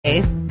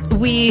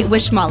We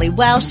wish Molly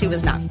well. She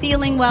was not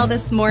feeling well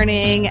this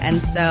morning, and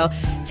so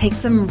take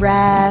some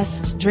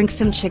rest, drink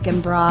some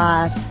chicken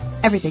broth.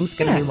 Everything's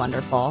going to be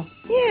wonderful.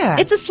 Yeah.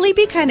 It's a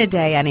sleepy kind of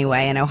day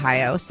anyway in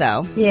Ohio,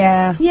 so.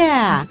 Yeah.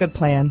 Yeah. That's a good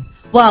plan.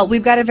 Well,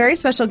 we've got a very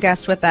special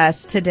guest with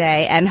us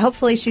today, and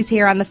hopefully she's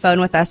here on the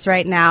phone with us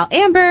right now.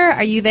 Amber,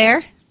 are you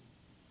there?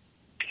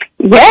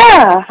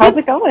 Yeah. How's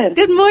it going?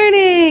 Good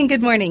morning.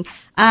 Good morning.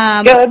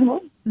 Good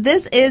morning.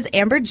 This is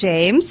Amber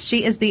James.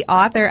 She is the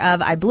author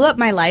of I Blew Up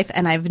My Life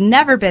and I've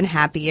Never Been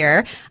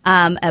Happier,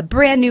 a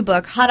brand new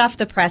book, hot off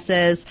the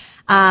presses.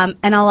 And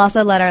I'll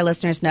also let our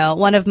listeners know,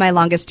 one of my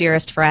longest,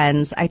 dearest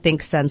friends, I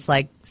think since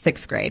like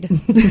 6th grade.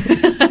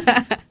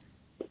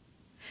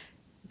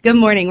 Good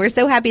morning. We're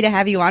so happy to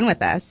have you on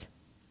with us.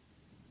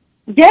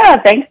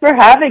 Yeah, thanks for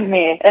having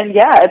me. And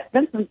yeah, it's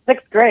been since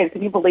 6th grade.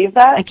 Can you believe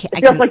that? It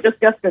feels like just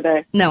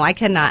yesterday. No, I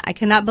cannot. I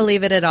cannot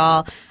believe it at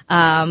all.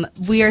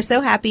 We are so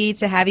happy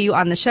to have you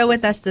on the show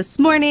with us this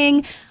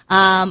morning.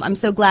 I'm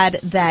so glad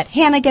that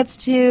Hannah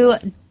gets to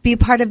be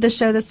part of the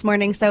show this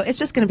morning. So it's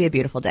just going to be a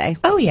beautiful day.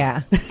 Oh,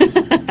 yeah.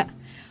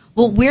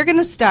 Well, we're going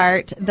to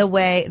start the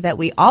way that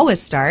we always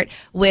start,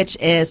 which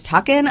is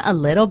talking a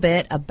little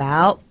bit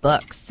about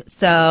books.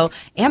 So,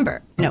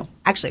 Amber, no,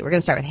 actually, we're going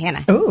to start with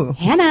Hannah. Ooh.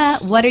 Hannah,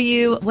 what have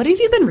you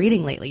been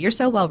reading lately? You're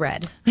so well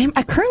read. I'm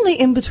currently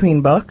in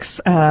between books.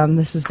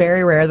 This is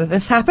very rare that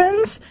this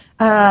happens.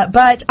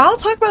 But I'll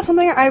talk about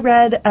something I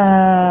read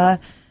at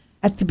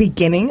the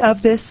beginning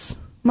of this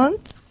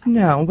month.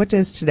 No, what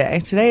is today?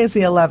 Today is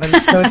the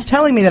 11th, so it's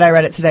telling me that I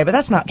read it today, but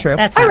that's not true.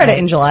 I read it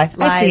in July.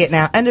 Lies. I see it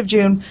now. End of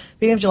June,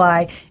 beginning of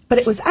July. But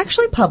it was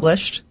actually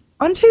published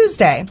on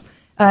Tuesday.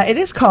 It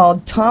is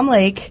called Tom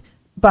Lake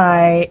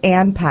by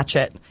Ann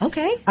Patchett.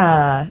 Okay.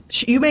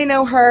 You may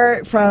know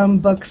her from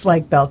books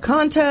like Bel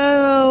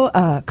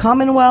Canto,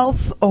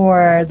 Commonwealth,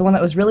 or the one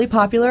that was really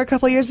popular a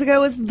couple years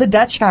ago was The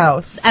Dutch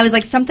House. I was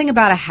like, something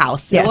about a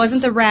house. Yes. It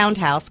wasn't the Round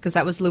House, because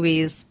that was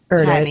Louise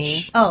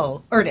Penny.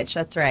 Oh, Erditch,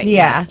 that's right.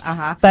 Yeah. Yes.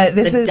 Uh-huh. But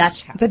this is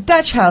Dutch House. The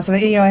Dutch House.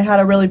 And, it had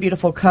a really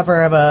beautiful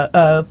cover of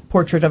a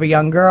portrait of a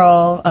young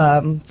girl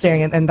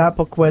staring at, and that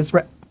book was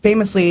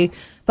famously,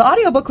 the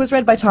audiobook was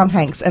read by Tom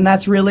Hanks, and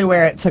that's really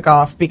where it took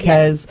off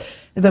because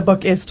the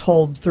book is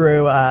told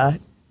through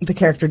the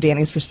character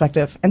Danny's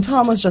perspective, and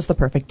Tom was just the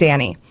perfect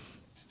Danny.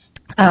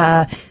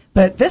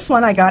 But this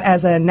one I got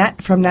as a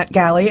from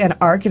NetGalley, an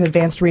ARC, an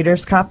advanced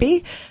reader's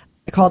copy,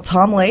 called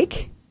Tom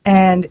Lake,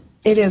 and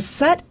it is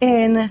set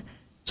in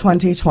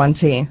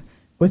 2020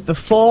 with the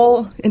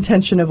full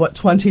intention of what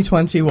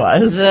 2020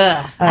 was.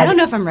 I don't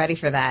know if I'm ready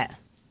for that.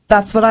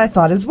 That's what I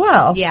thought as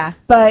well. Yeah.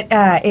 But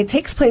it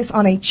takes place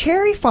on a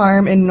cherry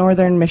farm in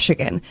northern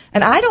Michigan.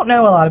 And I don't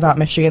know a lot about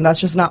Michigan.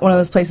 That's just not one of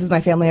those places my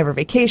family ever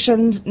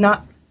vacationed.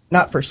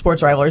 Not for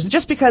sports rivalries,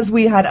 just because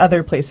we had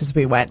other places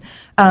we went.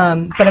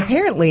 But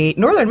apparently,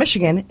 northern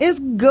Michigan is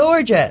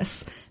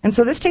gorgeous. And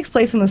so this takes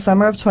place in the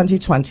summer of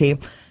 2020.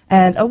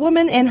 And a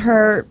woman in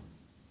her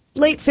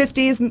late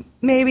 50s,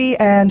 maybe,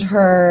 and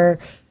her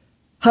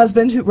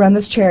husband who run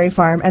this cherry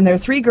farm, and their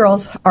 3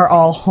 girls are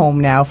all home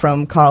now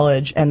from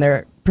college and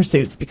their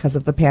pursuits because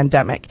of the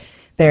pandemic.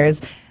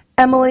 There's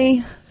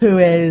Emily, who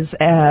is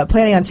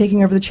planning on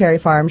taking over the cherry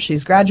farm.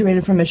 She's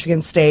graduated from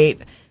Michigan State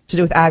to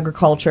do with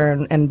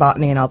agriculture and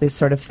botany and all these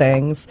sort of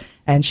things.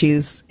 And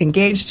she's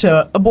engaged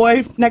to a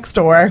boy next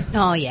door.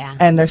 Oh, yeah.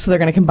 And they're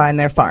going to combine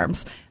their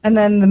farms. And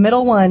then the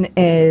middle one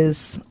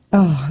is,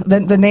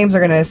 the names are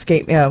going to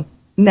escape me.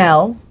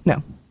 Nell.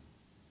 No.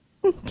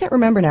 Can't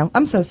remember now.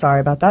 I'm so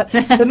sorry about that.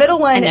 The middle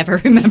one, I never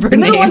remember the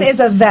middle names. one is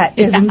a vet,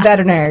 is in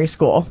veterinary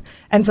school.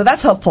 And so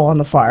that's helpful on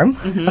the farm,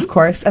 of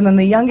course. And then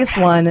the youngest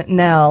one,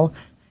 Nell,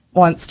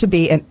 wants to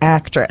be an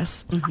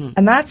actress.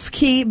 And that's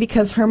key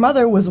because her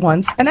mother was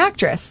once an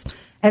actress.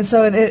 And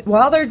so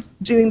while they're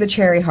doing the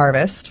cherry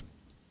harvest,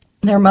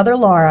 their mother,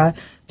 Laura,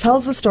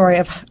 tells the story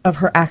of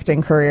her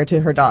acting career to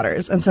her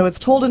daughters. And so it's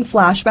told in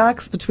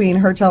flashbacks between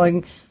her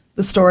telling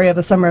the story of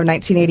the summer of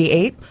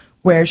 1988,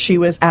 where she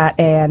was at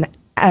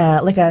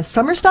like a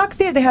summer stock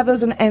theater. They have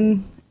those in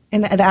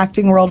the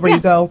acting world where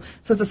you go.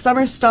 So it's a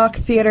summer stock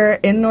theater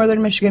in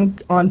northern Michigan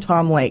on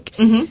Tom Lake.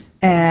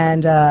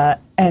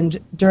 And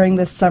during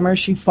this summer,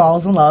 she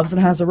falls in love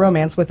and has a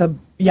romance with a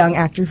young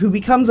actor who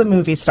becomes a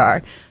movie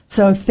star.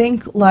 So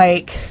think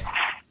like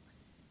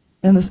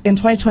in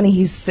 2020,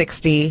 he's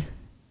 60.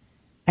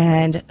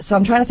 And so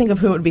I'm trying to think of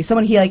who it would be.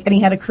 Someone and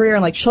he had a career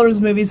in like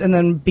children's movies and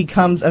then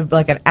becomes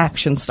like an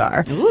action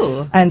star.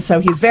 Ooh. And so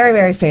he's very,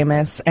 very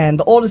famous. And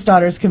the oldest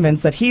daughter is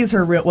convinced that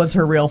was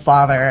her real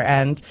father.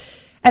 And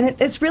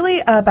it's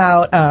really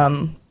about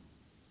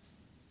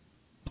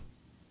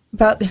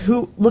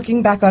who,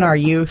 looking back on our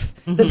youth.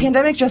 The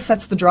pandemic just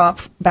sets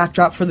the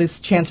backdrop for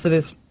this chance for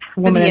this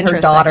woman and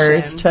her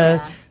daughters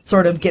to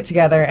sort of get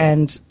together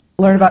and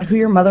learn about who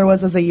your mother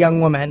was as a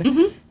young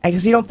woman.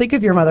 Because you don't think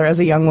of your mother as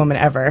a young woman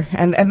ever,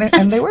 and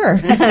they were,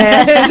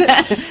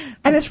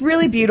 and it's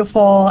really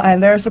beautiful.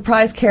 And there are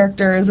surprise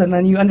characters, and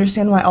then you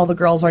understand why all the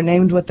girls are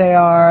named what they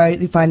are.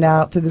 You find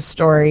out through the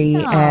story,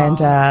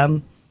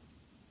 and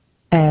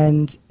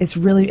And it's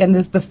really, and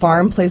the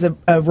farm plays a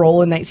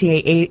role in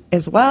 1988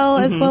 as well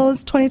as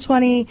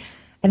 2020.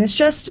 And it's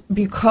just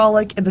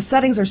bucolic. The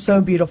settings are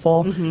so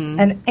beautiful.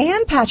 And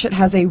Ann Patchett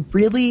has a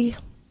really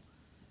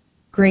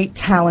great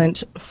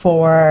talent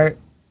for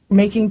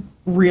making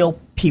real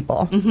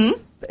people.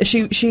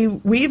 She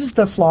weaves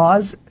the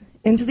flaws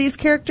into these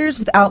characters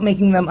without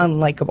making them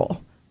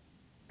unlikable.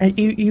 And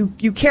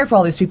you care for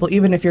all these people,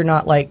 even if you're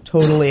not like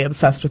totally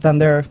obsessed with them.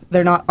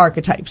 They're not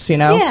archetypes, you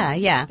know.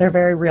 Yeah. They're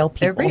very real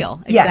people. They're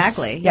real,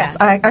 exactly. Yes.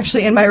 I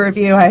actually, in my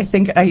review, I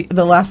think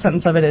the last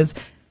sentence of it is,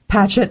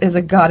 Patchett is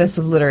a goddess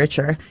of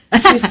literature.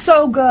 She's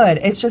so good.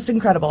 It's just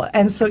incredible.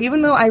 And so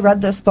even though I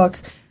read this book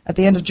at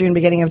the end of June,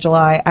 beginning of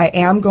July, I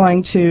am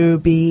going to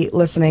be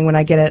listening when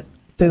I get it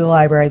through the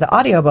library, the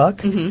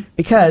audiobook,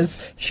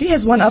 because she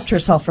has one-upped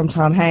herself from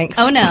Tom Hanks.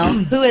 Oh, no.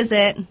 Who is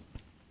it?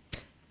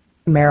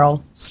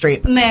 Meryl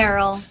Streep.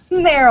 Meryl.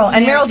 And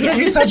Meryl's going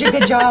to do such a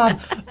good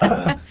job.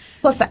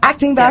 Plus the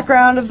acting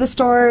background of the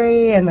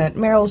story, and that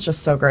Meryl's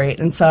just so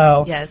great. And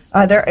so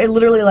there are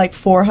literally like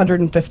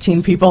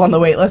 415 people on the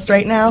wait list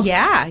right now.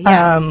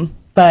 Yeah.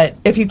 But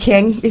if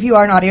you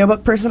are an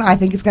audiobook person, I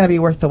think it's going to be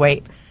worth the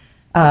wait.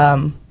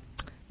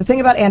 The thing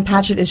about Ann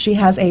Patchett is she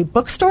has a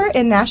bookstore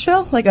in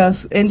Nashville, like a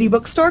indie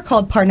bookstore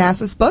called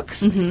Parnassus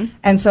Books.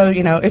 And so,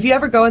 you know, if you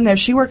ever go in there,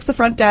 she works the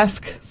front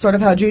desk, sort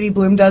of how Judy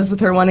Blume does with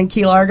her one in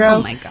Key Largo.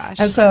 Oh, my gosh.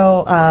 And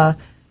so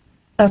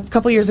a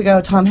couple years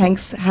ago, Tom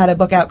Hanks had a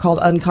book out called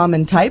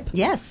Uncommon Type.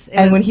 Yes.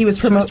 And when he was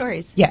short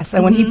stories. Yes.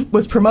 And when he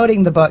was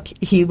promoting the book,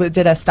 he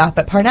did a stop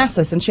at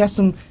Parnassus, and she asked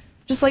him,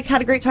 just like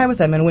had a great time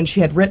with him. And when she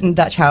had written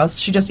Dutch House,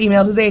 she just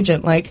emailed his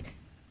agent, like,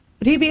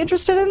 would he be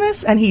interested in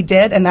this? And he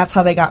did, and that's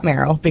how they got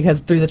Meryl,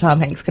 because through the Tom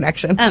Hanks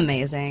connection.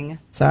 Amazing.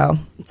 So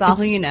it's all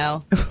who you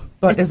know.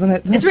 But isn't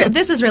it?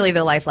 This is really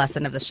the life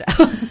lesson of the show.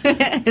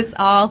 It's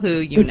all who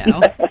you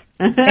know.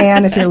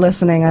 And if you're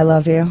listening, I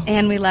love you.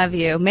 And we love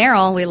you.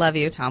 Meryl, we love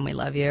you. Tom, we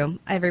love you.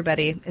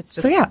 Everybody. It's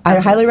just. So yeah, I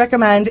highly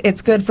recommend.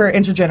 It's good for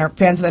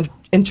fans of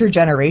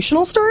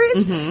intergenerational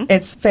stories.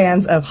 It's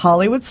fans of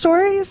Hollywood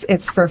stories.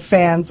 It's for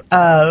fans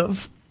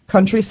of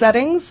country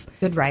settings.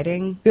 Good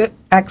writing. Good,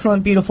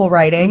 excellent, beautiful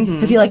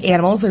writing. If you like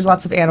animals, there's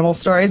lots of animal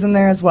stories in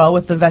there as well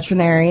with the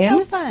veterinarian.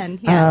 Oh, fun.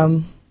 Yeah.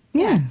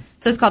 Yeah.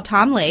 So it's called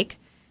Tom Lake.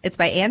 It's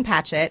by Ann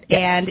Patchett,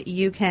 and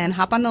you can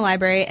hop on the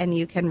library and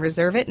you can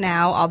reserve it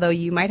now, although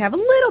you might have a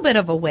little bit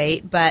of a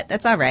wait, but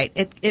that's all right.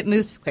 It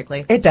moves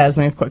quickly. It does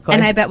move quickly.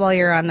 And I bet while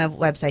you're on the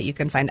website, you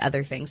can find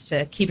other things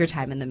to keep your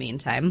time in the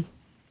meantime.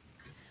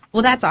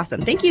 Well, that's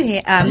awesome. Thank you,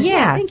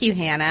 thank you,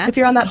 Hannah. If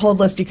you're on that hold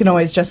list, you can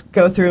always just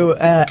go through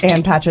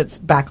Ann Patchett's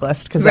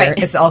backlist, because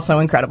it's also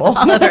incredible.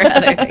 All of our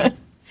other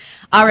things.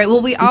 All right.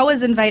 Well, we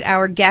always invite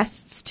our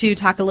guests to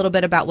talk a little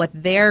bit about what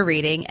they're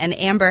reading. And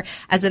Amber,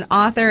 as an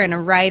author and a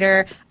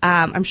writer,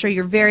 I'm sure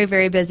you're very,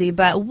 very busy,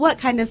 but what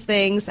kind of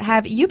things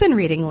have you been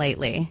reading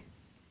lately?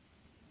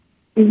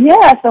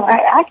 Yeah, so I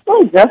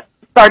actually just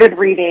started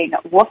reading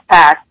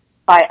Wolfpack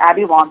by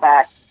Abby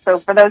Wambach. So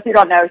for those who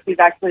don't know, she's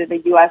actually the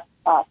U.S.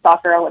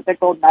 Soccer Olympic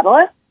gold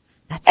medalist.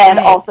 That's and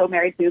right. Also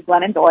married to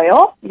Glennon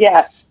Doyle.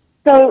 Yeah.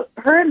 So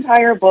her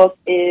entire book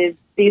is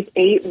these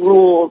 8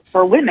 rules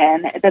for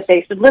women that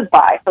they should live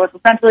by. So it's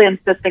essentially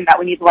insisting that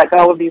we need to let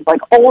go of these like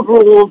old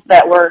rules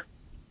that were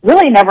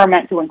really never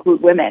meant to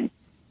include women,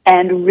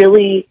 and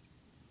really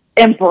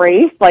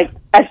embrace, like,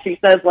 as she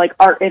says, like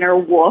our inner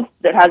wolf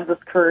that has this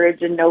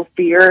courage and no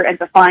fear, and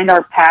to find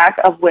our pack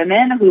of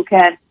women who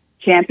can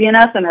champion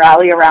us and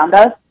rally around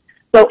us.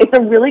 So it's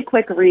a really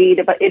quick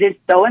read, but it is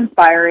so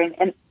inspiring.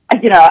 And,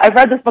 you know, I've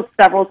read this book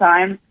several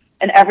times,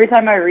 and every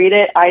time I read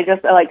it, I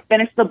just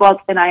finish the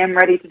book and I am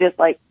ready to just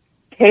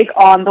take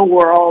on the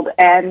world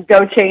and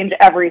go change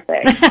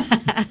everything.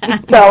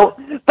 So,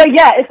 but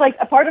yeah, it's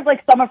a part of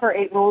some of her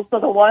 8 rules. So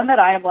the one that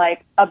I am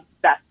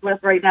obsessed with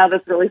right now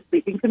that's really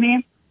speaking to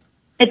me,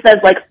 it says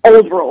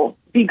old rule,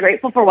 be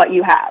grateful for what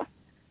you have.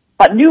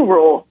 But new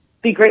rule,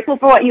 be grateful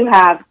for what you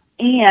have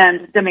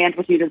and demand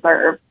what you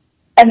deserve.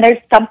 And there's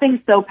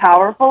something so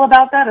powerful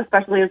about that,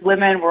 especially as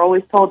women. We're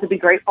always told to be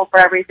grateful for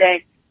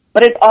everything.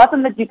 But it's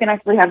awesome that you can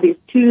actually have these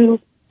 2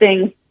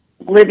 things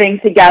living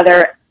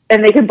together,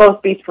 and they can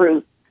both be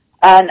truth.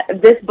 And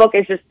this book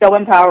is just so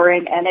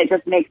empowering, and it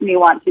just makes me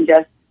want to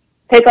just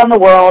take on the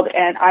world.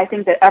 And I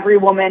think that every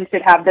woman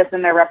should have this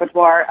in their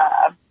repertoire.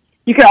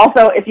 You can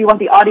also, if you want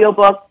the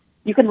audiobook,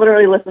 you can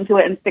literally listen to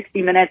it in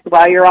 60 minutes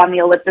while you're on the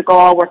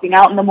elliptical, working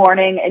out in the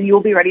morning, and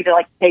you'll be ready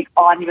to take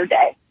on your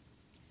day.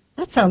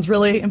 That sounds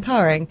really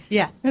empowering.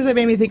 Yeah. Because it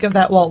made me think of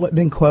that Walt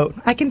Whitman quote,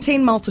 I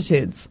contain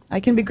multitudes. I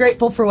can be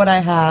grateful for what I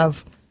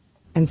have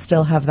and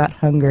still have that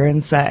hunger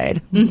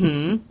inside.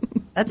 Mm-hmm.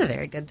 That's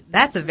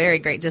a very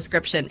great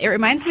description. It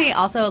reminds me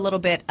also a little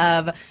bit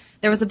of,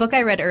 there was a book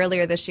I read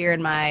earlier this year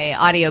in my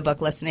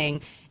audiobook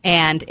listening,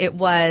 and it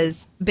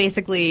was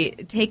basically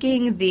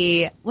taking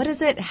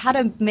how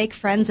to make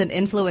friends and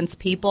influence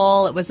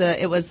people. It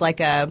was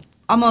like a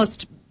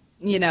almost,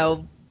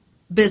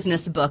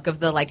 business book of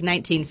the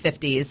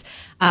 1950s,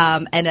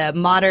 and a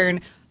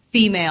modern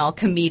female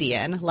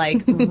comedian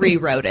like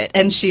rewrote it,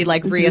 and she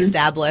like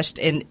reestablished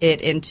it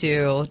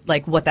into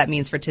like what that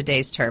means for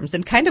today's terms.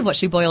 And kind of what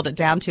she boiled it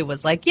down to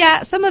was like,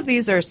 yeah, some of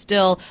these are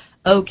still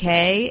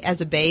okay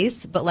as a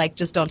base, but like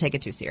just don't take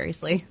it too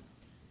seriously.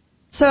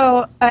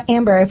 So,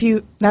 Amber,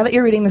 now that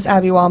you're reading this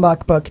Abby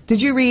Wambach book, did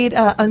you read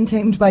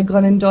Untamed by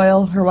Glennon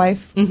Doyle, her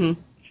wife?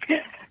 Mm-hmm.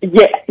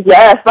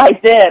 Yes, I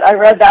did. I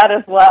read that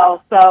as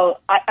well. So,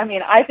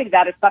 I think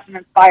that is such an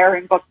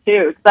inspiring book,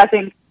 too, because I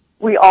think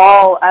we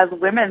all, as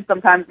women,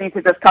 sometimes need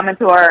to just come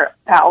into our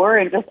power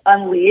and just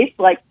unleash,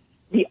 like,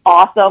 the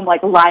awesome,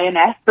 like,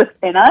 lioness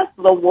within us,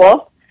 the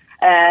wolf,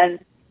 and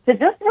to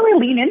just really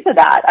lean into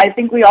that. I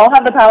think we all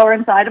have the power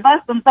inside of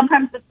us, and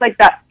sometimes it's like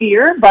that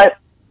fear, but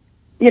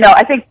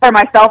I think for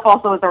myself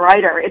also as a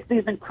writer, it's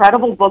these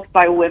incredible books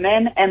by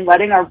women and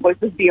letting our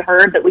voices be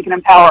heard that we can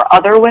empower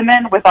other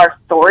women with our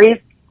stories,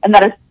 and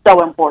that is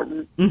so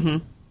important.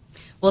 Mm-hmm.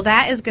 Well,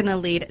 that is going to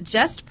lead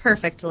just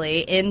perfectly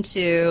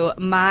into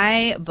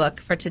my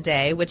book for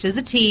today, which is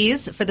a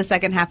tease for the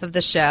second half of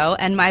the show.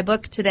 And my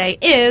book today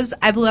is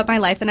I Blew Up My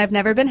Life and I've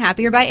Never Been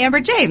Happier by Amber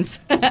James.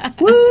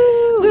 Woo!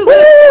 Woo! Woo!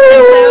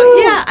 So,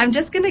 yeah, I'm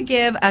just going to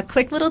give a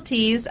quick little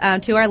tease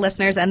to our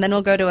listeners, and then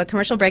we'll go to a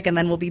commercial break, and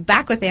then we'll be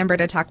back with Amber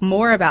to talk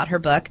more about her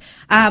book.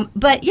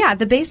 But, yeah,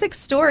 the basic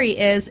story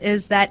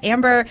is that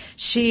Amber,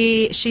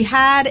 she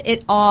had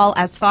it all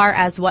as far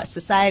as what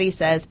society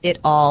says it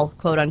all,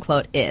 quote,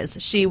 unquote, is.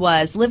 She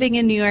was living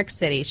in New York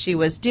City. She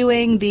was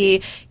doing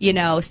the,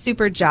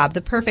 super job,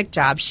 the perfect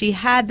job. She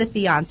had the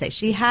fiance.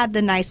 She had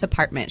the nice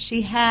apartment.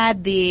 She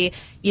had the,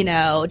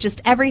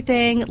 just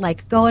everything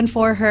like going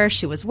for her.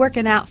 She was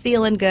working out,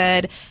 feeling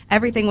good.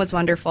 Everything was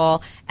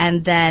wonderful.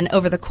 And then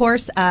over the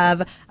course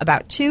of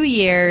about 2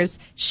 years,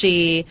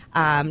 she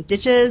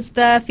ditches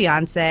the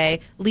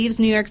fiance, leaves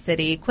New York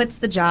City, quits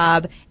the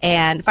job,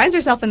 and finds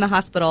herself in the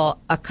hospital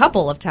a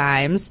couple of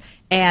times.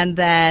 And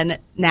then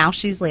now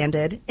she's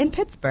landed in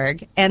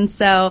Pittsburgh. And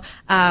so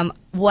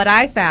what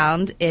I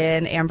found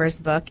in Amber's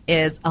book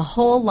is a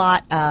whole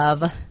lot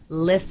of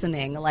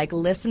listening, like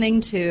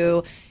listening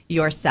to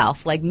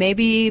yourself. Like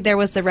maybe there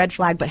was the red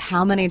flag, but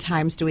how many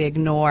times do we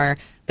ignore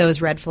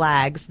those red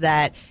flags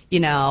that,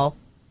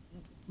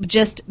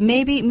 just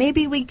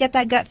maybe we get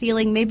that gut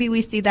feeling, maybe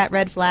we see that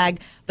red flag,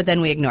 but then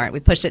we ignore it.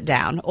 We push it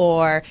down.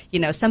 Or,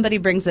 somebody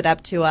brings it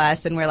up to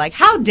us and we're like,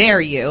 how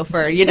dare you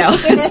for,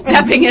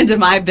 stepping into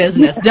my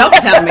business. Don't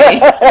tell me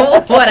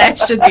what I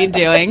should be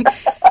doing.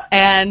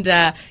 And,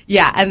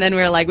 and then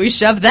we're like, we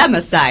shove them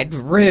aside.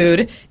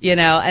 Rude,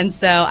 And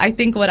so I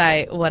think what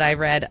I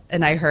read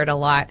and I heard a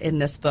lot in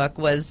this book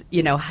was,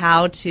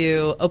 how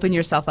to open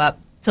yourself up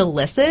to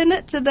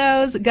listen to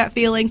those gut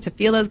feelings, to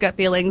feel those gut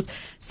feelings,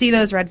 see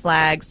those red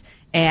flags,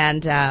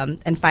 and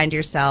find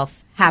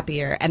yourself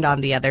happier and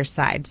on the other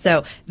side.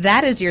 So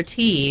that is your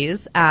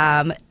tease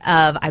of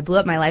I Blew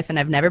Up My Life and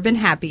I've Never Been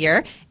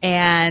Happier.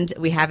 And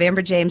we have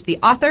Amber James, the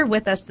author,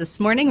 with us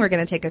this morning. We're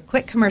going to take a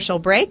quick commercial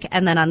break,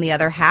 and then on the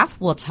other half,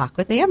 we'll talk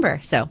with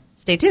Amber. So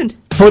stay tuned.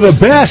 For the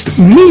best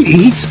meat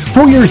eats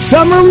for your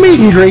summer meet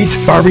and greets,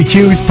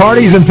 barbecues,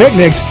 parties, and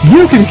picnics,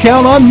 you can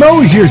count on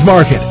Mosier's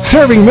Market.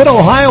 Serving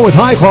Mid-Ohio with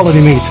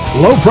high-quality meats,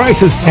 low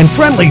prices, and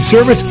friendly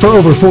service for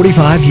over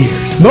 45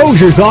 years.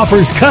 Mosier's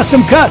offers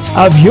custom cuts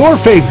of your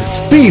favorites: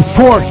 beef,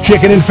 pork,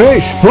 chicken, and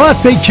fish.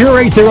 Plus, they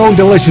curate their own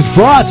delicious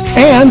brats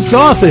and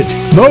sausage.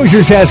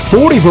 Mosier's has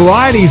 40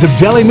 varieties of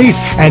deli meats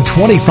and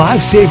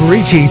 25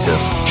 savory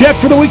cheeses. Check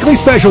for the weekly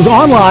specials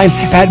online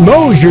at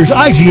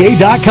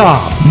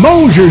MosiersIGA.com.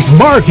 Mosier's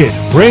Market,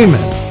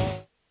 Raymond.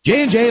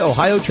 J&J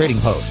Ohio Trading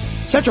Post,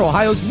 Central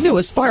Ohio's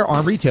newest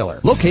firearm retailer,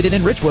 located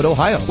in Richwood,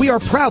 Ohio. We are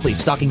proudly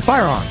stocking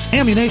firearms,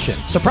 ammunition,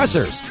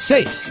 suppressors,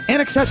 safes,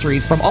 and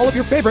accessories from all of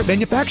your favorite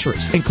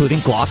manufacturers, including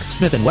Glock,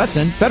 Smith &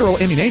 Wesson, Federal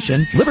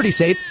Ammunition, Liberty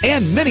Safe,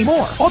 and many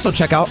more. Also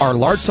check out our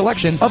large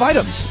selection of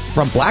items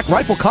from Black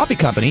Rifle Coffee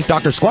Company,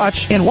 Dr.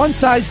 Squatch, and One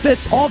Size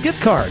Fits All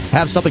gift card.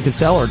 Have something to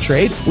sell or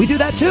trade? We do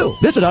that too.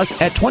 Visit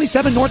us at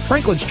 27 North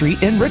Franklin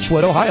Street in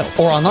Richwood, Ohio,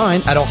 or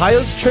online at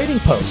Ohio's Trading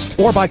Post,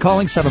 or by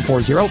calling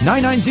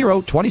 740-990-2715.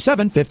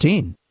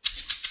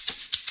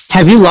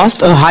 Have you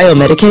lost Ohio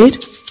Medicaid?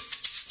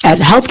 At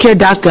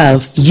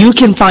healthcare.gov, you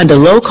can find a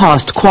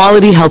low-cost,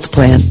 quality health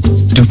plan.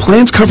 Do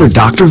plans cover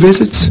doctor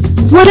visits?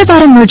 What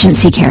about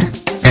emergency care?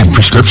 And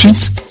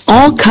prescriptions?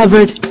 All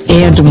covered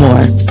and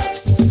more.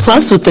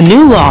 Plus, with the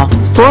new law,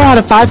 4 out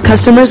of 5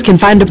 customers can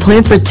find a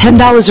plan for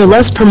 $10 or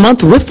less per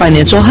month with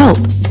financial help.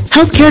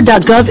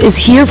 Healthcare.gov is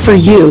here for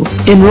you.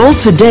 Enroll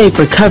today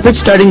for coverage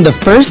starting the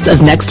 1st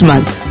of next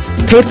month.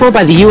 Paid for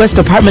by the U.S.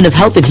 Department of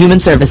Health and Human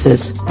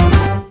Services.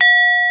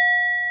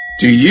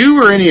 Do you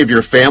or any of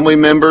your family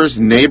members,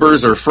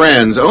 neighbors, or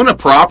friends own a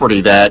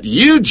property that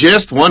you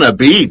just want to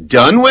be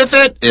done with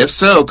it? If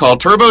so, call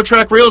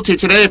TurboTrack Realty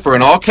today for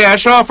an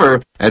all-cash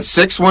offer at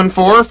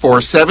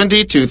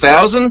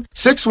 614-470-2000,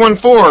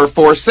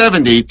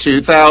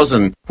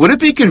 614-470-2000. Would it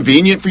be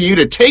convenient for you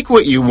to take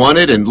what you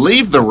wanted and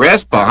leave the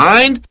rest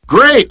behind?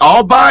 Great,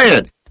 I'll buy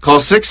it. Call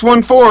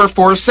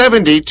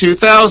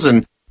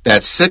 614-470-2000.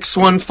 That's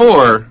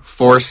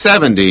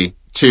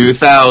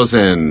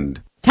 614-470-2000.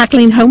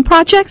 Tackling home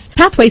projects?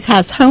 Pathways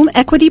has home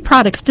equity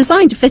products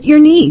designed to fit your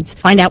needs.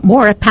 Find out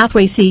more at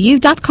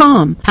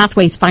pathwaycu.com.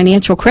 Pathways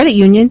Financial Credit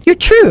Union, your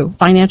true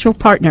financial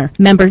partner.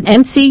 Member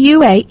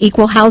NCUA,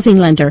 Equal Housing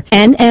Lender,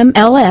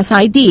 NMLS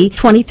ID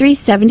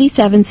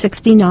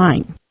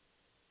 237769.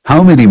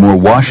 How many more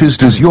washes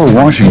does your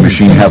washing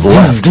machine have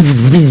left?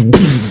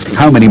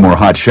 How many more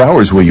hot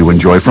showers will you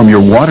enjoy from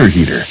your water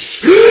heater?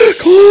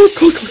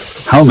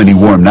 How many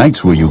warm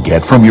nights will you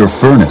get from your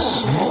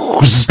furnace?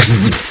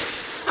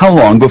 How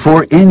long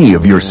before any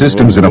of your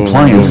systems and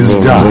appliances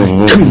die?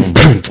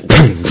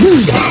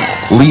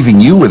 Leaving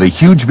you with a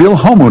huge bill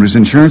homeowners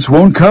insurance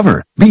won't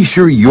cover. Be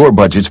sure your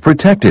budget's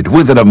protected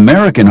with an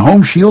American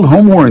Home Shield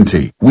home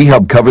warranty. We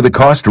help cover the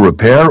cost to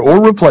repair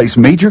or replace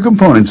major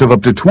components of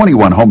up to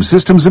 21 home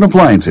systems and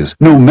appliances,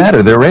 no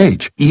matter their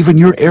age, even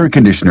your air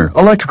conditioner,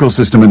 electrical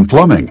system, and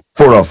plumbing.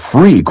 For a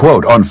free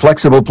quote on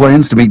flexible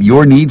plans to meet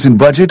your needs and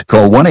budget,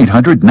 call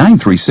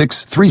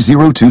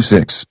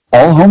 1-800-936-3026.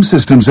 All home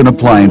systems and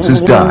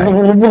appliances die.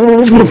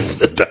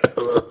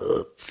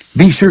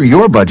 Be sure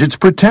your budget's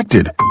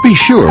protected. Be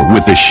sure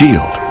with the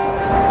Shield.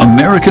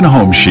 American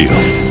Home Shield.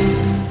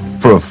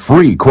 For a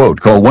free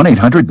quote, call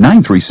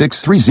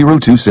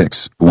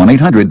 1-800-936-3026.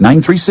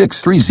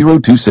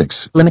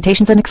 1-800-936-3026.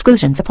 Limitations and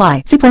exclusions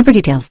apply. See plan for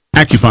details.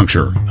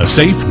 Acupuncture, a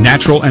safe,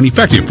 natural, and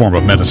effective form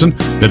of medicine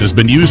that has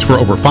been used for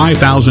over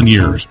 5,000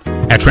 years.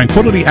 At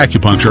Tranquility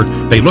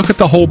Acupuncture, they look at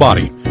the whole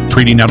body,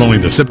 treating not only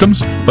the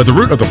symptoms, but the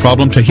root of the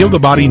problem to heal the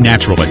body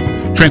naturally.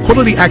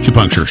 Tranquility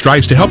Acupuncture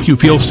strives to help you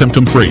feel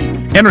symptom-free,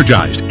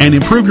 energized, and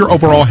improve your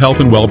overall health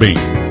and well-being.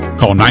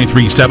 Call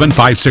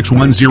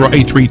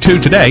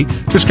 937-561-0832 today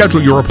to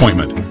schedule your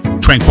appointment.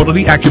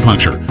 Tranquility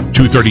Acupuncture,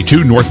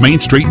 232 North Main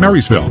Street,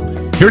 Marysville.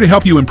 Here to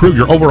help you improve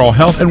your overall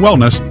health and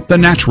wellness the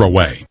natural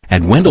way.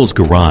 At Wendell's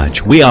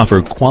Garage, we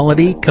offer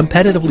quality,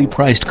 competitively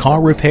priced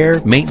car repair,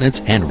 maintenance,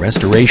 and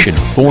restoration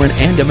of foreign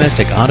and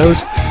domestic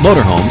autos,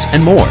 motorhomes,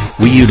 and more.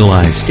 We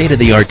utilize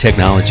state-of-the-art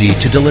technology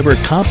to deliver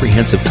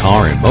comprehensive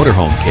car and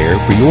motorhome care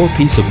for your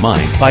peace of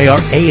mind by our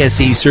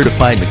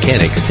ASE-certified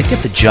mechanics to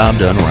get the job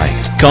done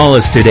right. Call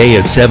us today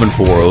at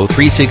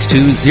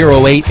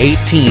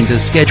 740-362-0818 to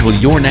schedule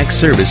your next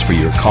service for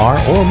your car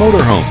or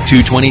motorhome.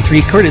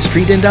 223 Curtis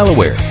Street in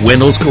Delaware.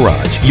 Wendell's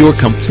Garage, your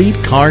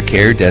complete car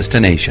care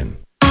destination.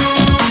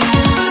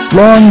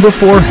 Long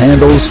before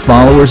handles,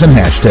 followers, and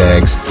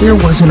hashtags, there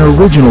was an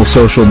original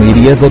social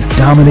media that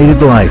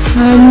dominated life.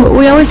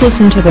 We always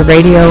listened to the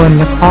radio in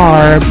the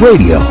car.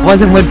 Radio. It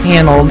wasn't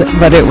wood-paneled,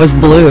 but it was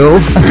blue.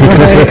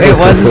 It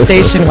was a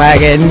station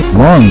wagon.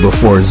 Long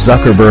before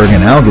Zuckerberg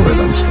and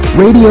algorithms,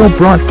 radio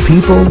brought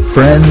people,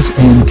 friends,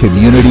 and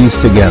communities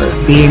together.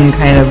 Being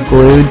kind of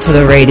glued to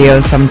the radio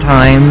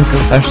sometimes,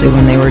 especially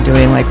when they were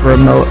doing like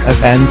remote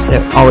events,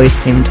 it always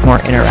seemed more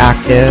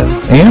interactive.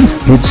 And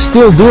it's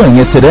still doing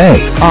it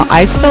today.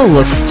 I still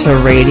look to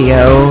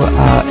radio,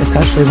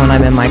 especially when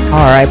I'm in my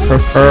car. I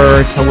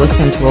prefer to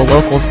listen to a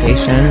local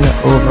station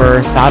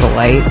over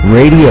satellite.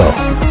 Radio,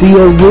 the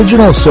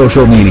original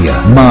social media.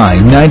 My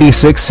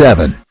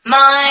 96.7.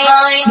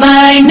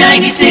 My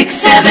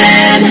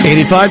 96.7.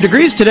 85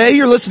 degrees today.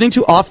 You're listening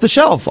to Off the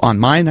Shelf on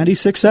My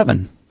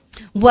 96.7.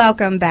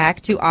 Welcome back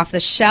to Off the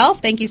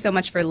Shelf. Thank you so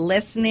much for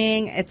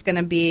listening. It's going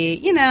to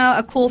be,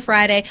 a cool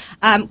Friday.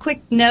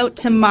 Quick note,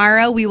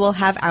 tomorrow we will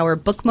have our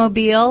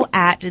bookmobile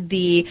at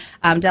the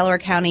Delaware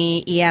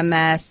County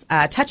EMS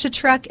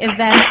Touch-A-Truck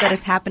event that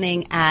is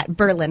happening at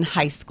Berlin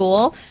High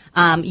School.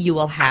 You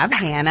will have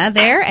Hannah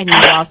there, and you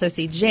will also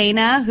see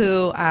Jana,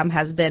 who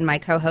has been my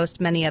co-host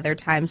many other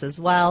times as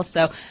well.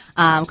 So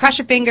cross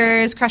your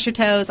fingers, cross your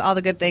toes, all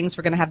the good things.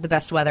 We're going to have the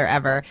best weather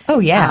ever. Oh,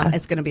 yeah.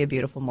 It's going to be a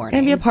beautiful morning. It's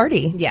going to be a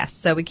party. Yes.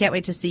 So we can't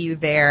wait to see you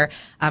there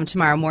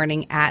tomorrow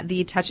morning at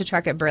the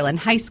Touch-A-Truck at Berlin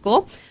High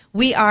School.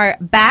 We are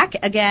back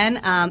again,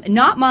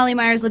 not Molly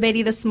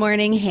Myers-Labady this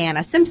morning,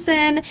 Hannah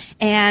Simpson,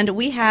 and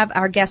we have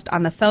our guest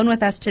on the phone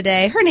with us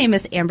today. Her name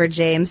is Amber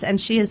James,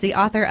 and she is the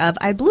author of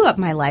I Blew Up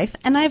My Life,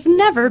 and I've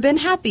Never Been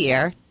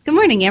Happier. Good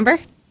morning, Amber.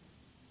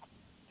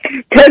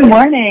 Good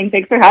morning.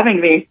 Thanks for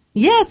having me.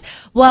 Yes.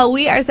 Well,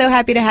 we are so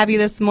happy to have you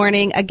this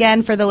morning.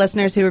 Again, for the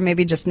listeners who are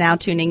maybe just now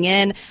tuning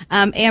in,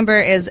 Amber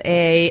is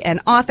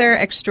an author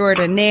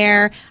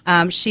extraordinaire.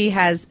 She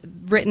has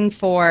written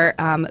for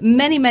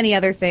many, many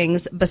other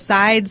things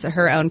besides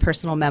her own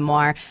personal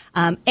memoir.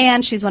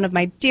 And she's one of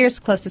my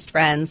dearest, closest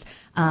friends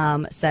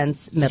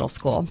since middle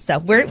school. So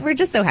we're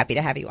just so happy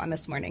to have you on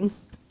this morning.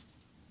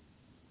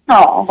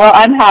 Oh, well,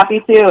 I'm happy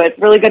too. It's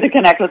really good to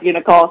connect with you,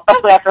 Nicole,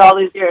 especially after all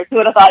these years. Who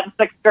would have thought in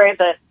sixth grade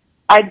that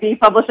I'd be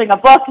publishing a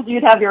book,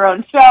 you'd have your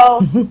own show.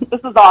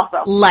 This is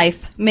awesome.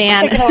 Life,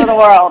 man. Taking over the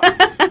world.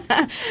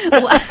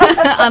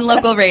 On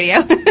local radio.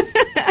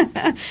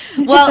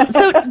 Well,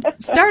 so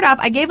start off,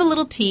 I gave a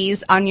little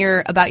tease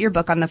about your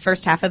book on the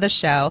first half of the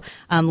show,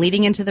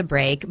 leading into the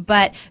break.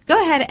 But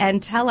go ahead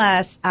and tell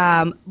us,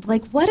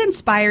 what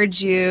inspired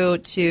you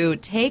to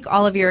take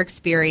all of your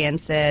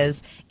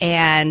experiences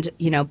and,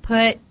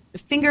 put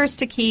fingers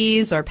to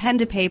keys or pen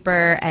to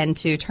paper and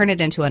to turn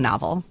it into a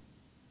novel?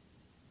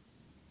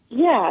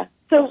 Yeah.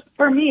 So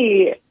for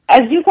me,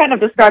 as you kind of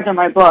described in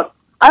my book,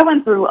 I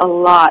went through a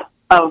lot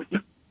of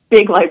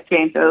big life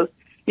changes.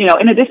 You know,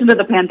 in addition to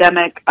the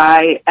pandemic,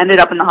 I ended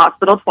up in the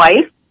hospital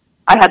twice.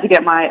 I had to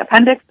get my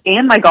appendix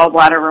and my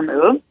gallbladder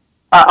removed,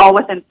 all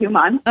within 2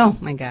 months. Oh,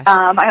 my gosh.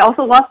 I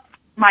also lost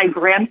my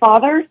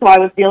grandfather, so I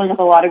was dealing with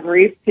a lot of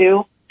grief,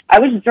 too. I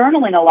was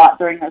journaling a lot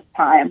during this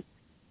time.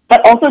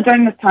 But also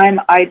during this time,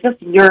 I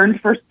just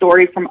yearned for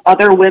stories from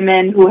other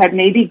women who had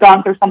maybe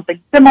gone through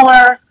something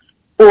similar,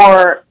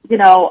 or, you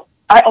know,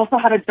 I also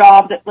had a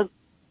job that was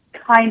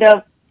kind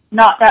of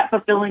not that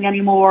fulfilling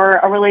anymore,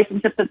 a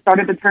relationship that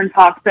started to turn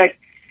toxic.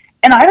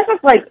 And I was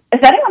just like,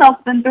 has anyone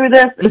else been through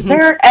this? Is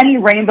there any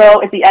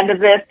rainbow at the end of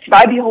this? Should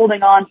I be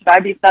holding on? Should I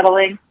be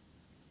settling?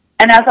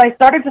 And as I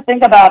started to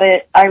think about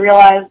it, I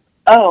realized,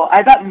 oh,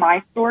 I bet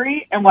my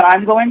story and what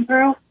I'm going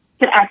through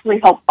can actually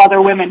help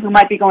other women who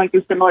might be going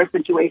through similar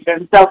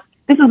situations. So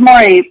this is more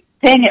a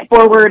paying it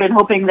forward and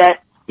hoping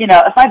that, you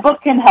know, if my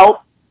book can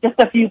help just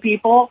a few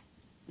people,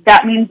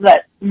 that means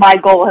that my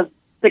goal has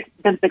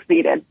been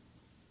succeeded.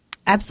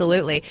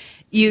 Absolutely.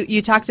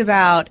 You talked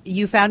about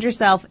you found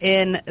yourself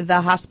in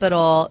the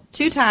hospital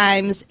 2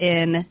 times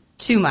in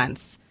 2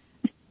 months.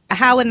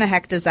 How in the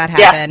heck does that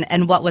happen,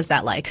 and what was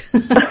that like?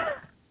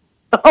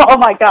 Oh,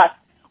 my gosh.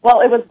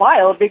 Well, it was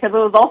wild because it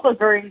was also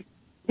during,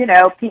 you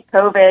know, peak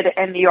COVID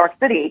in New York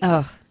City.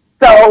 Oh.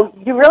 So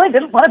you really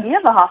didn't want to be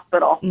in the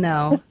hospital.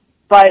 No.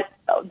 But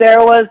there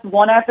was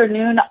one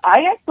afternoon,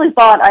 I actually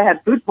thought I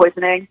had food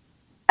poisoning,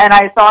 and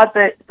I thought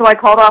that, so I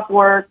called off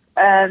work,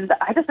 and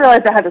I just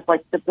realized I had this,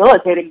 like,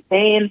 debilitating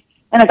pain,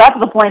 and it got to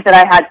the point that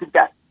I had to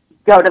just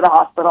go to the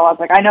hospital. I was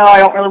like, I know I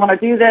don't really want to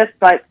do this,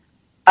 but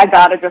I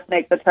got to just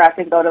make the trek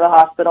and go to the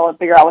hospital and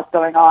figure out what's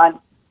going on.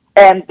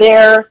 And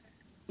there,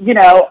 you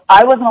know,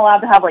 I wasn't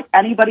allowed to have, like,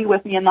 anybody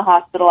with me in the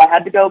hospital. I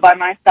had to go by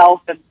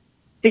myself and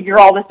figure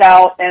all this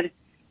out. And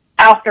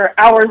after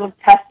hours of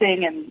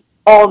testing and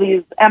all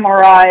these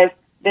MRIs,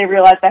 they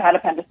realized I had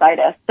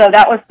appendicitis. So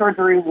that was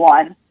surgery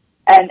 1.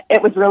 And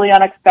it was really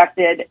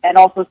unexpected and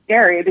also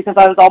scary because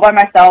I was all by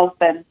myself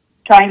and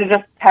trying to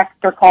just text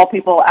or call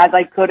people as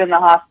I could in the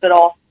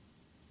hospital.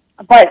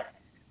 But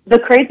the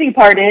crazy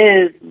part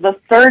is the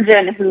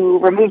surgeon who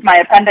removed my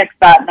appendix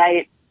that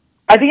night,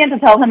 I began to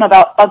tell him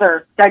about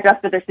other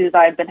digestive issues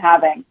I had been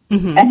having.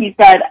 Mm-hmm. And he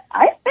said,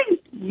 I think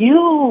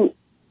you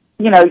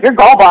know, your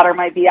gallbladder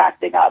might be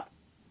acting up,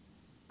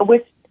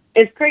 which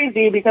is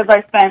crazy because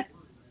I spent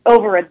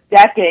over a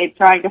decade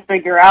trying to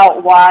figure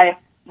out why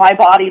my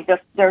body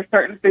just, there are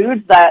certain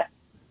foods that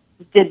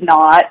did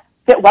not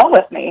fit well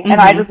with me. Mm-hmm.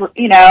 And I just,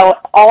 you know,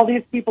 all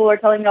these people are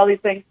telling me all these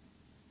things.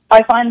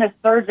 I find this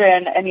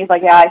surgeon and he's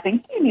like, yeah, I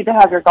think you need to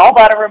have your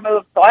gallbladder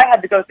removed. So I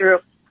had to go through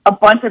a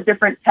bunch of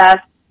different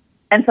tests.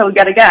 And so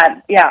yet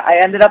again, I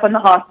ended up in the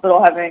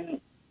hospital having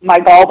my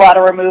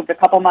gallbladder removed a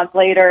couple months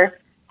later.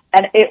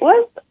 And it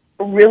was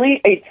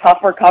really a tough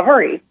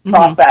recovery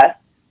process.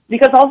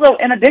 Because also,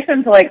 in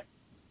addition to, like,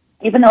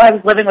 even though I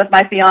was living with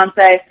my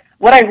fiance,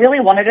 what I really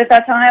wanted at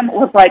that time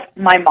was, like,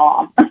 my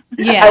mom.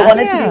 Yeah. I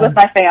wanted to be with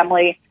my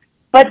family.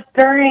 But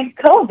during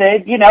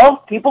COVID, you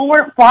know, people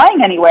weren't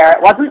flying anywhere.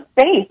 It wasn't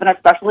safe, and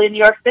especially in New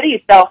York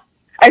City. So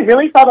I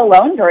really felt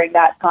alone during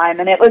that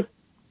time. And it was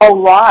a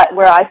lot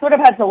where I sort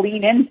of had to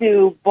lean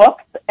into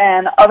books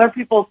and other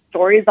people's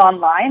stories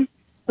online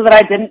so that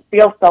I didn't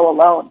feel so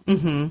alone.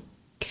 Mm-hmm.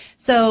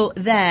 So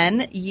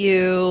then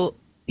you've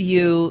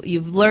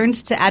learned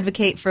to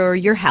advocate for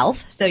your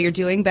health, so you're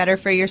doing better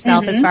for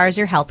yourself as far as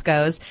your health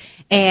goes,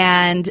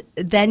 and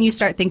then you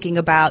start thinking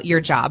about your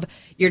job.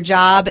 Your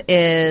job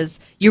is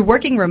you're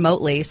working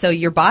remotely, so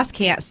your boss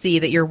can't see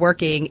that you're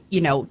working,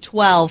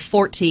 12,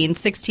 14,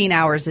 16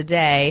 hours a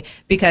day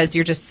because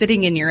you're just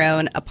sitting in your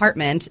own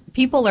apartment.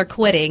 People are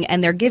quitting,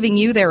 and they're giving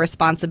you their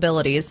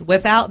responsibilities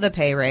without the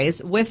pay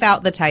raise,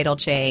 without the title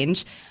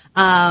change,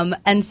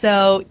 and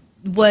so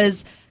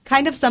was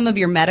kind of some of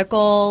your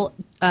medical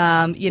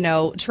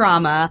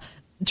trauma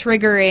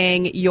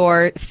triggering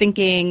your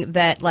thinking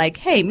that, like,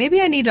 hey,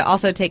 maybe I need to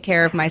also take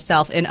care of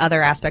myself in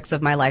other aspects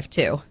of my life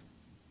too?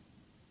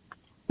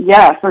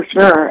 Yeah, for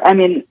sure. I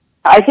mean,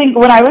 I think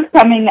when I was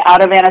coming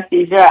out of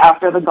anesthesia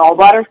after the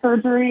gallbladder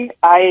surgery,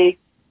 I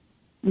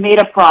made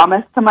a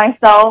promise to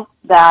myself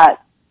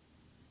that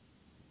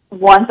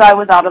once I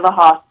was out of the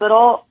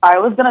hospital, I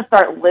was going to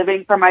start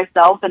living for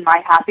myself and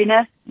my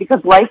happiness, because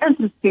life is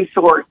just too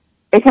short.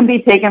 It can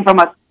be taken from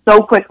us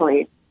so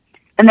quickly.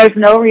 And there's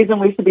no reason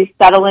we should be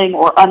settling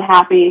or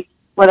unhappy,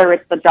 whether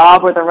it's the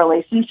job or the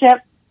relationship.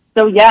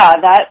 So, yeah,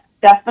 that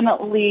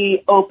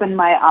definitely opened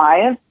my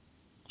eyes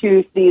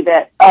to see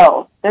that,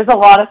 there's a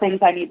lot of things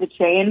I need to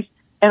change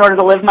in order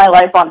to live my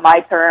life on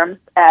my terms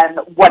and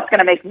what's going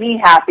to make me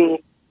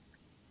happy,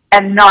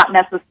 and not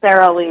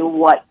necessarily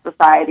what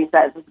society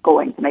says is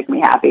going to make me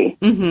happy.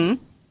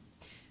 Mm-hmm.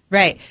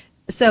 Right.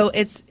 So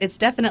it's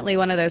definitely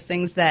one of those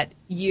things that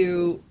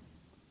you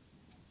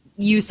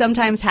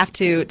sometimes have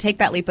to take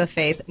that leap of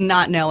faith,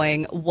 not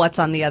knowing what's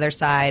on the other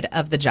side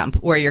of the jump,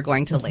 where you're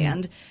going to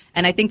land.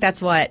 And I think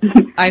that's what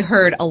I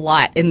heard a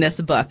lot in this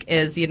book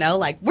is,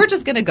 we're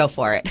just going to go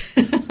for it.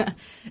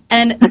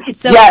 And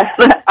so, yes.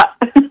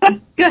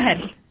 Go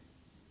ahead.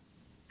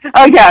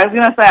 Oh, yeah, I was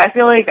going to say, I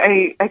feel like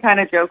I kind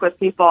of joke with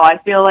people. I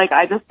feel like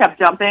I just kept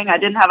jumping. I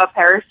didn't have a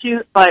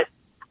parachute, but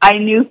I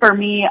knew for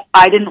me,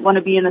 I didn't want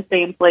to be in the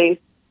same place,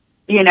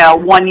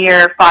 1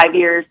 year, 5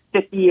 years,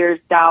 50 years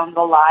down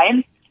the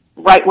line,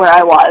 right where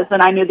I was.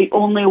 And I knew the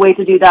only way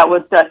to do that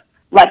was to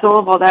let go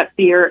of all that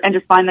fear and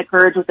just find the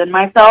courage within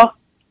myself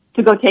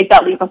to go take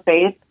that leap of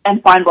faith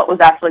and find what was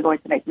actually going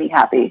to make me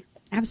happy.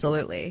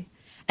 Absolutely.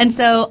 And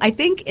so I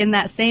think in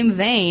that same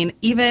vein,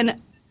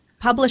 even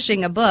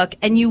publishing a book,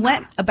 and you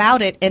went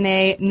about it in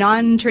a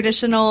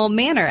non-traditional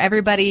manner.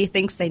 Everybody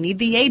thinks they need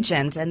the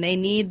agent and they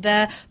need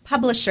the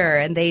publisher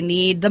and they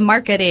need the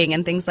marketing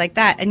and things like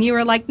that. And you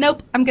were like,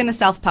 nope, I'm going to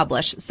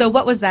self-publish. So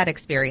what was that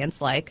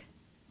experience like?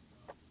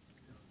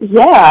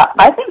 Yeah,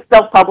 I think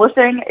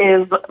self-publishing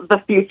is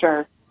the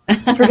future.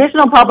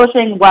 Traditional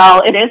publishing,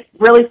 while it is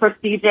really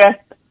prestigious,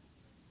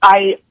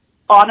 I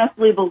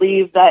honestly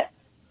believe that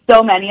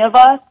so many of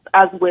us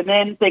as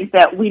women think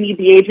that we need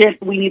the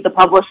agent, we need the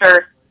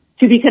publisher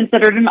to be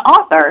considered an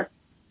author.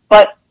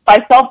 But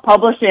by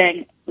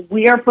self-publishing,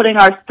 we are putting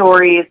our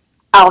stories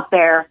out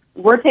there.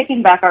 We're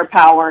taking back our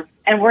power,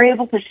 and we're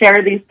able to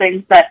share these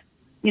things that,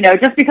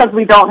 just because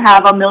we don't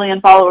have 1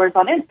 million followers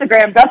on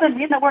Instagram doesn't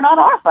mean that we're not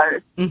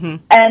authors. Mm-hmm.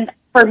 And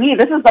for me,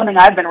 this is something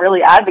I've been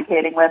really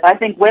advocating with. I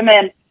think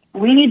women,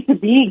 we need to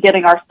be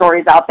getting our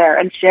stories out there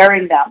and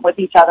sharing them with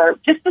each other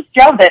just to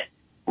show that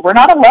we're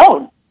not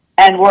alone.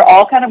 And we're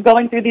all kind of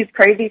going through these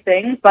crazy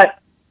things. But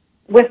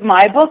with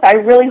my book, I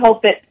really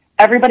hope that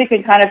everybody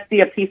can kind of see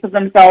a piece of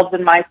themselves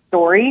in my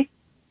story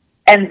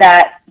and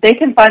that they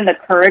can find the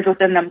courage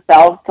within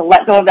themselves to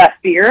let go of that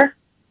fear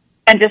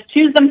and just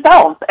choose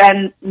themselves.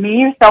 And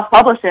me,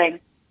 self-publishing,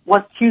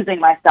 was choosing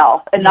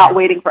myself and not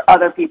waiting for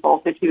other people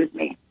to choose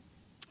me.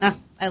 Oh,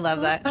 I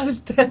love that.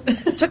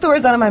 Took the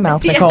words out of my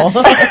mouth, Nicole.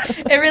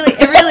 It really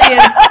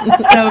is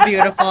so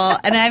beautiful.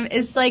 And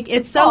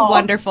it's so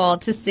wonderful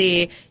to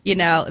see,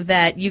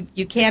 that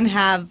you can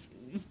have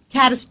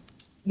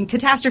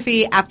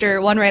catastrophe after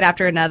one right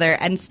after another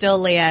and still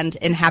land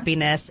in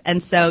happiness.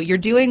 And so you're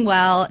doing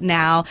well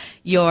now.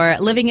 You're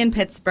living in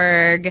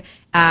Pittsburgh.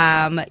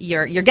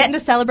 You're getting to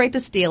celebrate the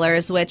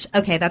Steelers, which,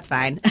 okay, that's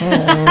fine.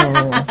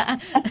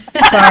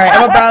 Sorry,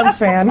 I'm a Browns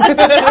fan.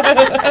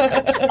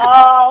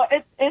 Oh,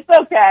 it's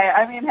okay.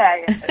 I mean,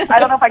 hey, I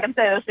don't know if I can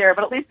say this here,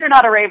 but at least you're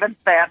not a Ravens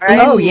fan, right?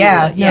 Oh,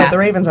 yeah. No, the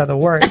Ravens are the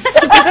worst.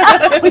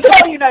 We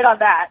can unite on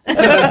that.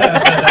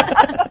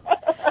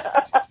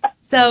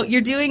 So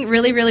you're doing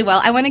really, really well.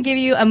 I want to give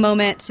you a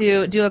moment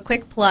to do a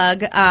quick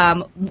plug.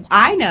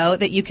 I know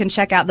that you can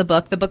check out the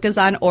book. The book is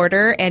on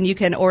order, and you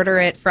can order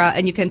it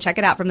and you can check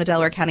it out from the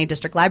Delaware County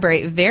District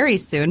Library very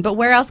soon. But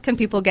where else can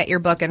people get your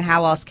book, and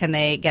how else can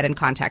they get in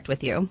contact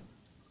with you?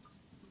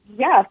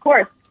 Yeah, of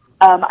course.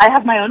 I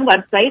have my own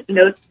website,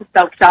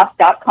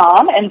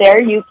 notestosouthshop.com, and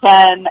there you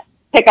can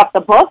pick up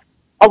the book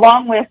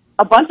along with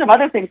a bunch of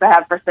other things I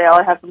have for sale.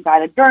 I have some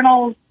guided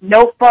journals,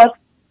 notebooks,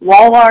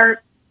 wall art.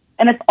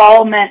 And it's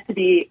all meant to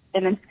be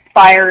an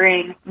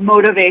inspiring,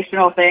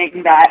 motivational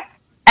thing that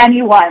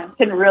anyone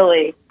can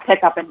really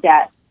pick up and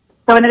get.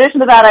 So in addition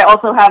to that, I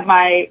also have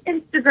my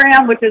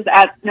Instagram, which is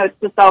at Notes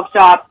to Self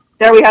Shop.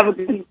 There we have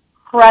an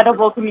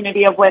incredible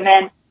community of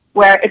women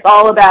where it's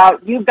all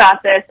about you've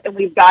got this and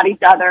we've got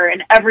each other.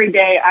 And every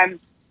day I'm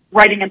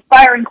writing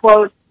inspiring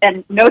quotes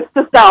and notes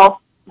to self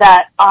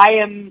that I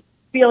am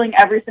feeling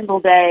every single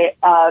day,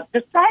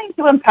 just trying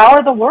to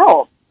empower the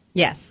world.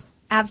 Yes.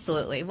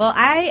 Absolutely. Well,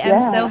 I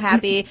am so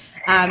happy.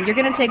 You're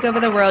going to take over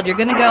the world. You're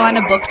going to go on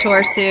a book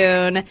tour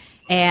soon.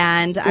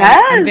 And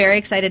I'm very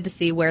excited to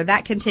see where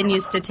that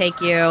continues to take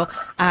you.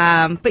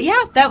 But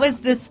yeah,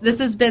 this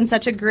has been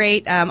such a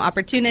great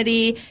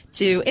opportunity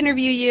to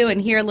interview you and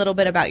hear a little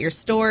bit about your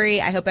story.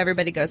 I hope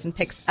everybody goes and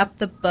picks up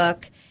the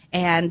book.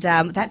 And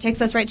that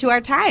takes us right to our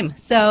time.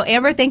 So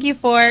Amber, thank you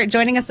for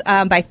joining us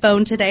by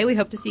phone today. We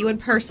hope to see you in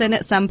person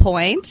at some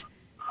point.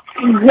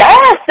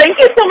 Yes, thank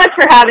you so much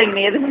for having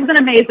me. This has been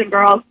amazing,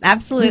 girls.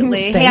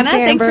 Absolutely. Thanks,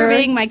 Hannah, thanks for Amber.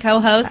 being my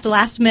co-host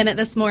last minute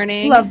this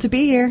morning. Love to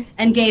be here.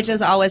 And Gage,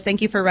 as always,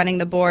 thank you for running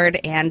the board.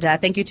 And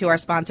thank you to our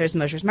sponsors,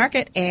 Mosher's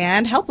Market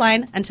and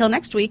Helpline. Until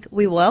next week,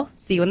 we will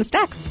see you in the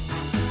stacks.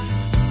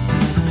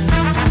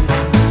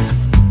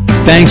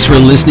 Thanks for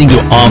listening to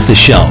Off the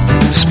Shelf,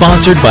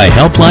 sponsored by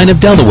Helpline of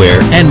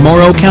Delaware and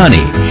Morrow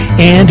County,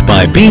 and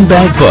by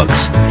Beanbag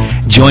Books.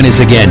 Join us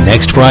again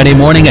next Friday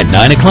morning at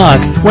 9 o'clock,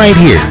 right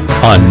here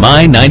on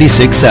My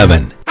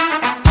 96.7.